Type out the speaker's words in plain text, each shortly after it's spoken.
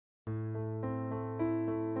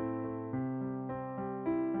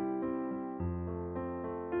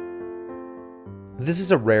This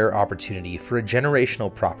is a rare opportunity for a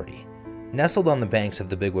generational property, nestled on the banks of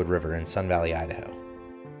the Bigwood River in Sun Valley, Idaho.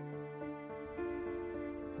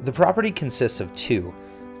 The property consists of two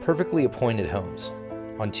perfectly appointed homes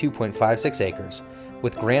on 2.56 acres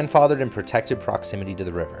with grandfathered and protected proximity to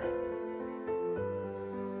the river.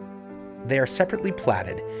 They are separately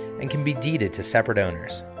platted and can be deeded to separate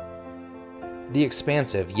owners. The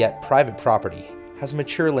expansive yet private property has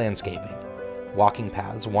mature landscaping, walking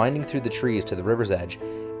paths winding through the trees to the river's edge,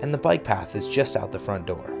 and the bike path is just out the front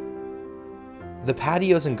door. The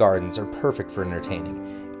patios and gardens are perfect for entertaining,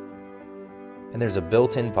 and there's a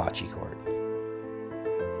built-in bocce court.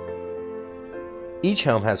 Each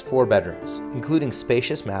home has 4 bedrooms, including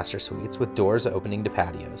spacious master suites with doors opening to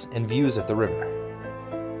patios and views of the river.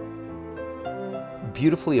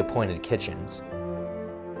 Beautifully appointed kitchens,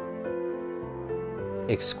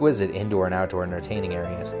 exquisite indoor and outdoor entertaining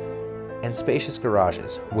areas, and spacious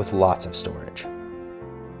garages with lots of storage.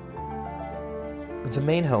 The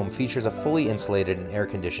main home features a fully insulated and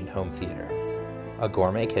air-conditioned home theater, a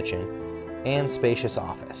gourmet kitchen, and spacious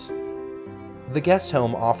office. The guest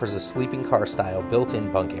home offers a sleeping car-style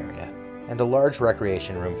built-in bunk area and a large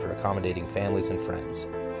recreation room for accommodating families and friends.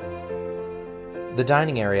 The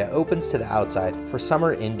dining area opens to the outside for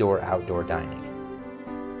summer indoor-outdoor dining.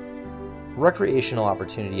 Recreational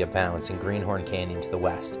opportunity abounds in Greenhorn Canyon to the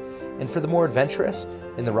west, and for the more adventurous,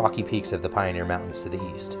 in the rocky peaks of the Pioneer Mountains to the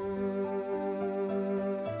east.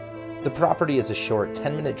 The property is a short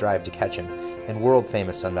 10-minute drive to Ketchum and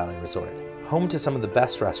world-famous Sun Valley Resort, home to some of the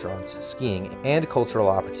best restaurants, skiing, and cultural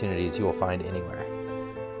opportunities you will find anywhere.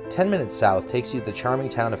 10 minutes south takes you to the charming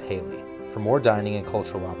town of Hailey for more dining and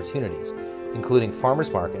cultural opportunities, including farmers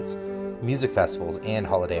markets, music festivals, and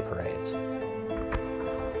holiday parades.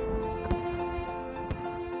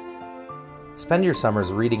 Spend your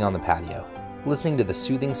summers reading on the patio, listening to the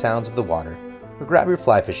soothing sounds of the water, or grab your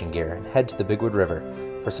fly fishing gear and head to the Bigwood River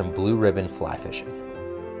for some blue ribbon fly fishing.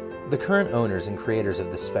 The current owners and creators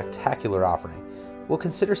of this spectacular offering will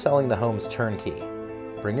consider selling the homes turnkey.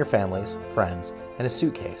 Bring your families, friends, and a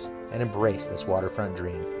suitcase and embrace this waterfront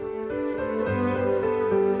dream.